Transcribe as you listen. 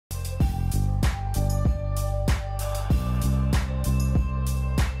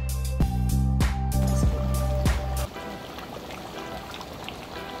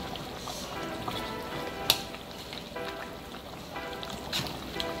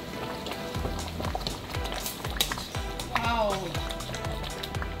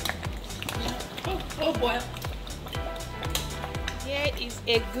Well, here is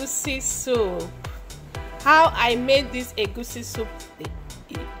egusi soup. How I made this egusi soup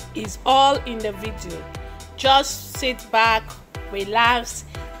is all in the video. Just sit back, relax,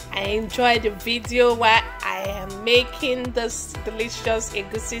 and enjoy the video while I am making this delicious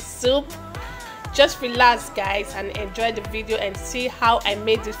egusi soup. Just relax, guys, and enjoy the video and see how I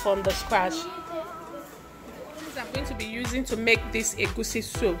made it from the scratch. Things I'm going to be using to make this egusi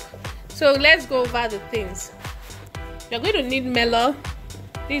soup. So let's go over the things. You're going to need melon.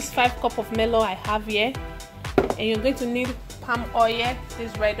 This 5 cups of melon I have here. And you're going to need palm oil,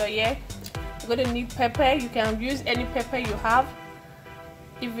 this red oil. You're going to need pepper. You can use any pepper you have.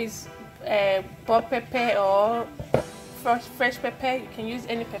 If it's black pepper or fresh pepper, you can use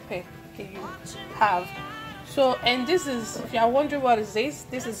any pepper you have. So, and this is, if you are wondering what is this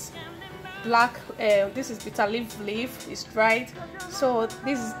is black, this is bitter leaf, it's dried. So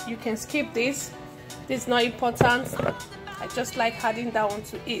this is, you can skip this is not important. I just like adding that one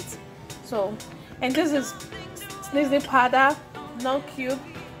to it. So, and this is seasoning powder, non cube,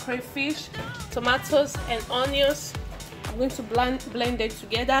 crayfish, tomatoes and onions. I'm going to blend it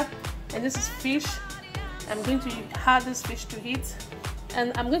together. And this is fish. I'm going to add this fish to it.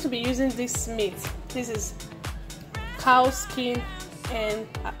 And I'm going to be using this meat. This is cow skin and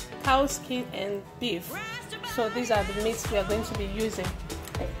beef. So these are the meats we are going to be using.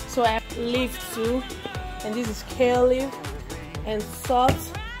 So I have leaf too, and this is kale leaf and salt.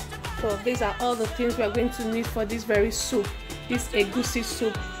 So these are all the things we are going to need for this very soup, this egusi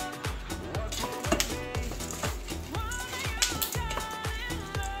soup.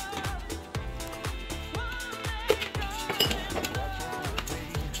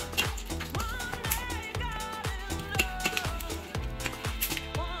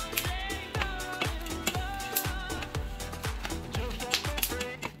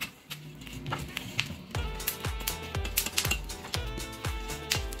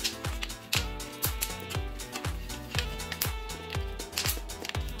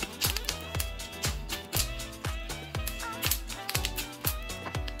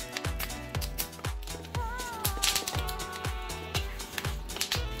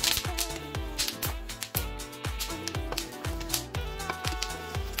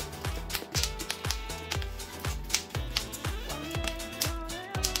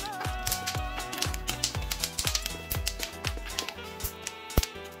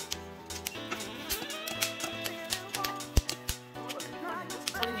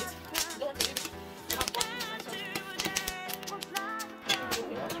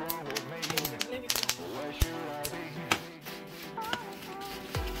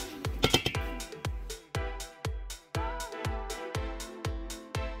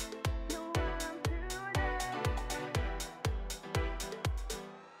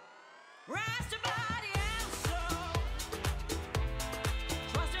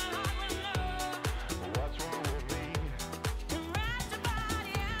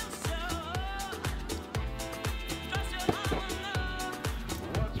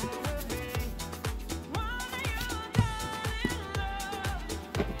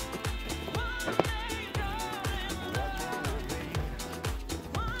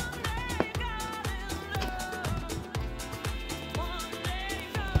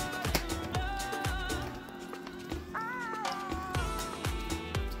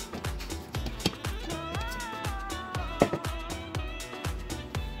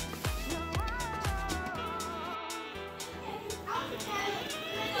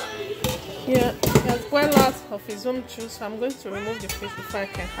 Yeah, it has boiled out of its own juice, so I'm going to remove the fish before I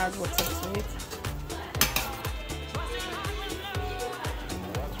can add water to it.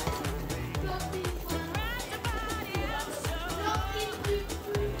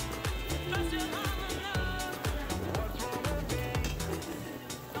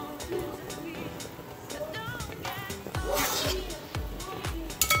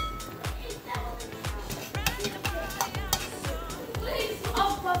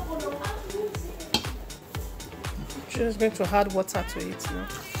 Just going to add water to it now.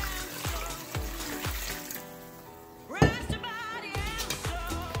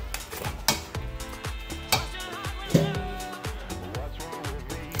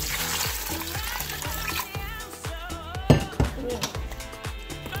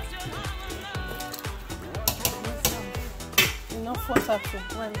 Enough water to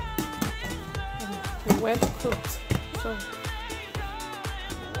when well cooked. So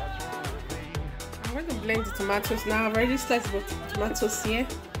I'm going to blend the tomatoes now. I've already sliced both tomatoes here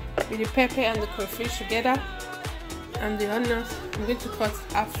with the pepper and the crayfish together, and the onions. I'm going to cut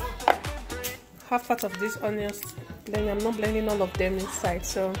half part of these onions. Then I'm not blending all of them inside.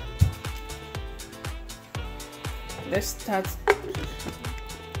 So Let's start.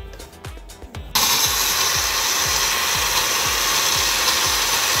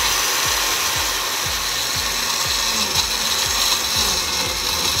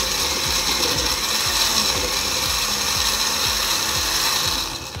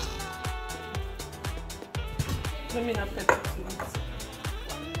 Let me have better tomatoes.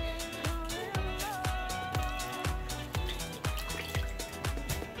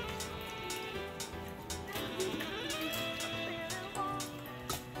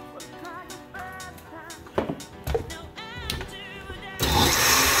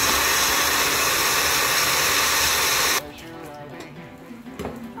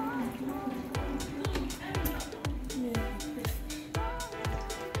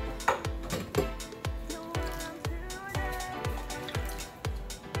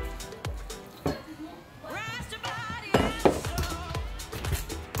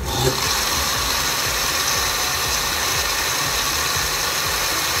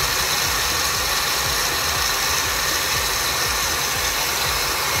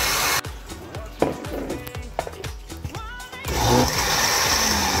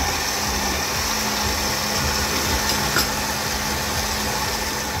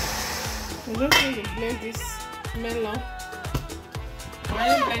 I'm just going to blend this melon. I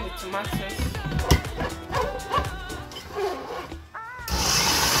didn't blend the tomatoes.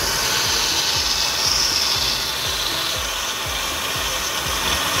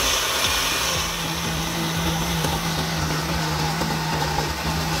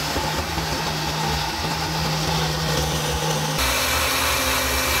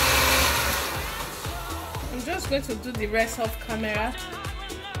 I'm just going to do the rest off camera.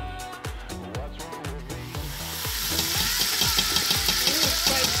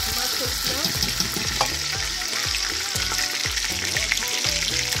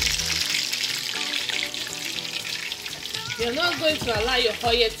 You're not going to allow your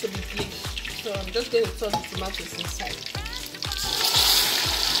oil to be bleached, so I'm just going to toss the tomatoes inside.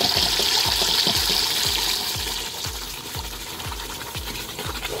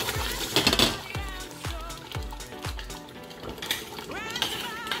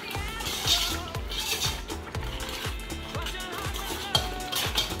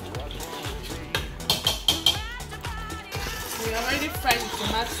 We already fried the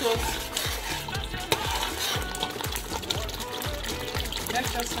tomatoes.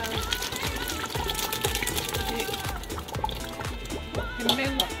 Let's just have the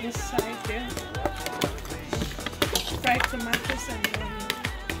melon inside there. Fried tomatoes and onion.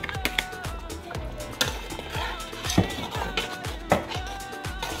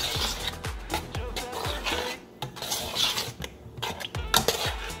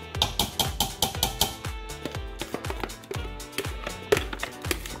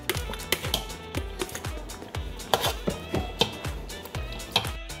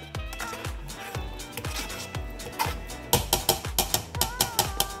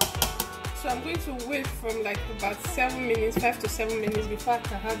 So I'm going to wait from like about 7 minutes, 5 to 7 minutes before I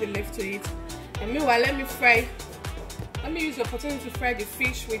can have the left to eat. And meanwhile, let me use the opportunity to fry the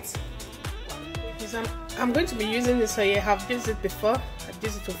fish with, because I'm going to be using this oil. I have used it before. I've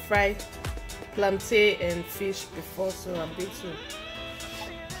used it to fry plantain and fish before, so I'm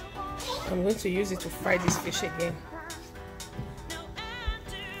going to use it to fry this fish again.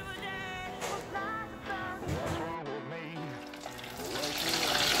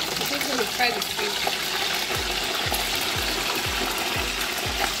 Try the fish.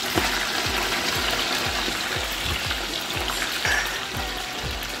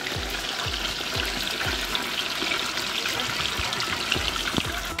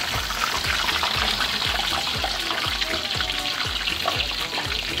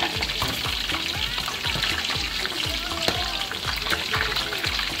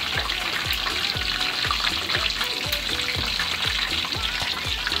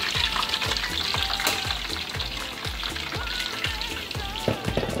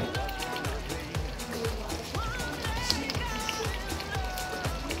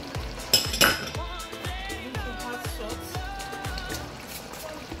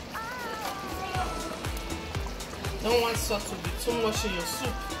 Don't want salt to be too much in your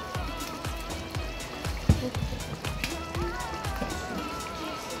soup.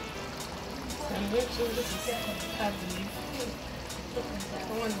 I'm going to add the leaf. I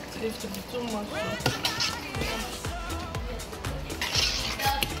don't want the leaf to be too much.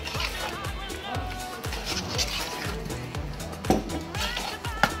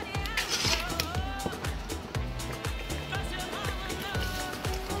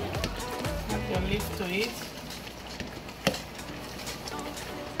 Add your leaf to it.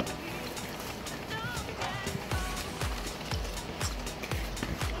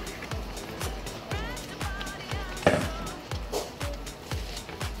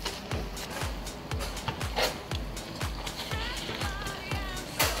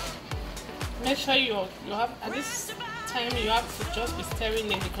 Make sure you have at this time you have to just be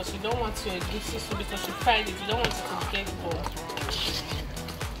stirring it because you don't want your egusi soup, because you fried it, you don't want it to get cold.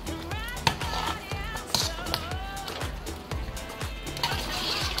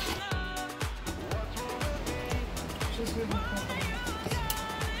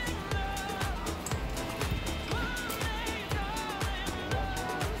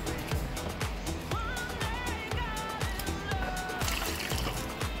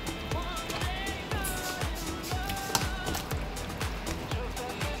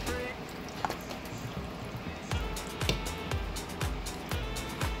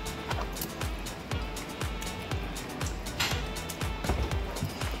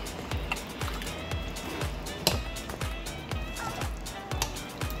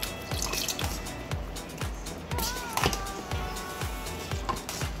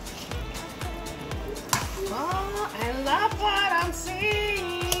 I love what I'm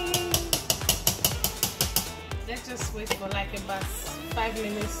seeing. Let's just wait for like about 5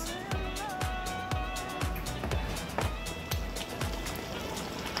 minutes.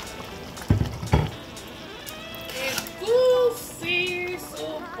 Egusi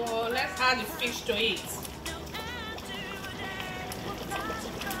soup. Let's add the fish to it.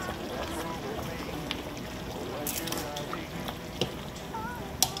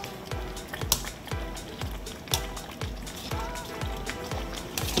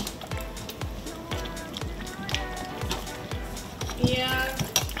 Yeah.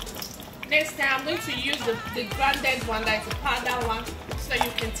 Next time I'm going to use the grounded one, that's the powder one, so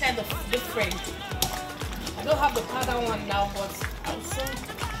you can tell the difference. I don't have the powder one now, but I'll soon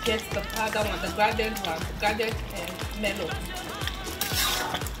get the powder one, the grounded one, the grounded mellow.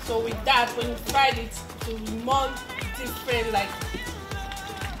 So with that, when you fry it, it will be more different. Like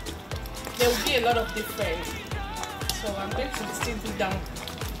there will be a lot of difference. So I'm going to still do that.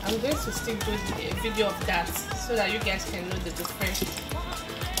 I'm going to still do a video of that so that you guys can know the difference.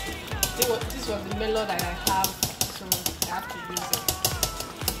 This was the melon that I have, so I have to use it.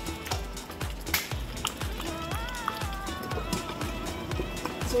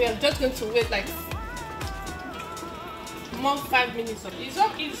 So we are just going to wait like more 5 minutes.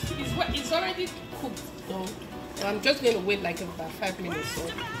 It's already cooked though. So I'm just going to wait like about 5 minutes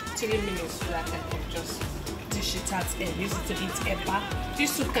or 3 minutes so that I can just dish it out and use it to eat eba.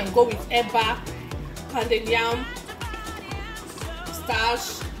 This soup can go with eba, pounded yam,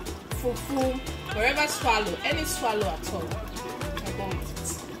 starch, fufu, wherever swallow, any swallow at all. I go with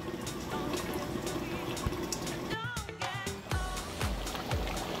it.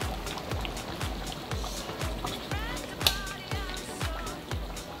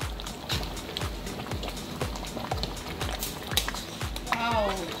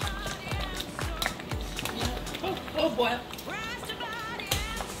 Wow. Oh boy.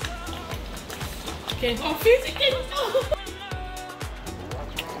 Can go fit, can go.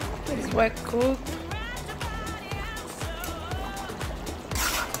 It's well cooked.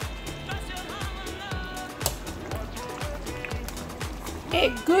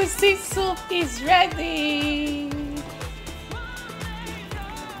 Egusi soup is ready.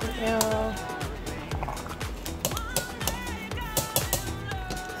 Yeah.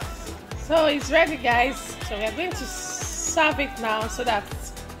 So it's ready, guys. So we are going to serve it now so that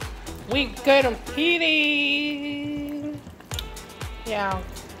we get on eating. Yeah,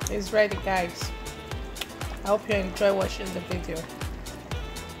 it's ready, guys. I hope you enjoy watching the video.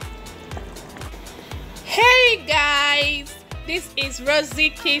 Hey guys, this is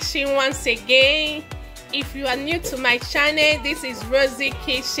Rozzy Kitchen once again. If you are new to my channel, this is Rozzy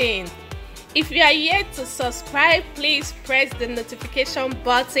Kitchen. If you are yet to subscribe, please press the notification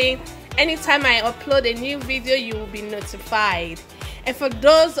button. Anytime I upload a new video, you will be notified. And for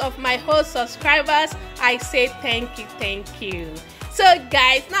those of my whole subscribers, I say thank you, thank you. So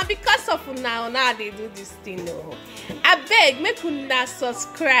guys, now because of now they do this thing, no. I beg, make una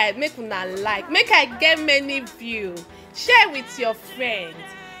subscribe, make una like, make I get many views. Share with your friends,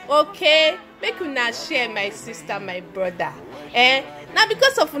 okay? Make una share, my sister, my brother. Now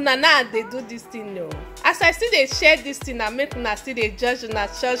because of now they do this thing, no. As I see they share this thing, I make una still they judge una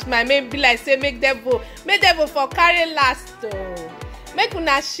church. My main be like say make them vote for carry last though. Make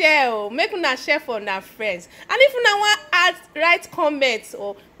una share for una friends. And if una want add write comments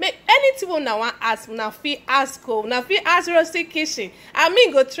or make anything una want ask, una fit ask Rozzy Kitchen. I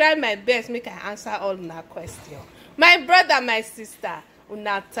mean go try my best make I answer all una question. My brother, my sister,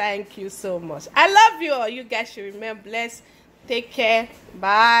 una thank you so much. I love you all. You guys should remain blessed. Take care.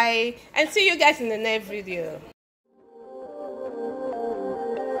 Bye. And see you guys in the next video.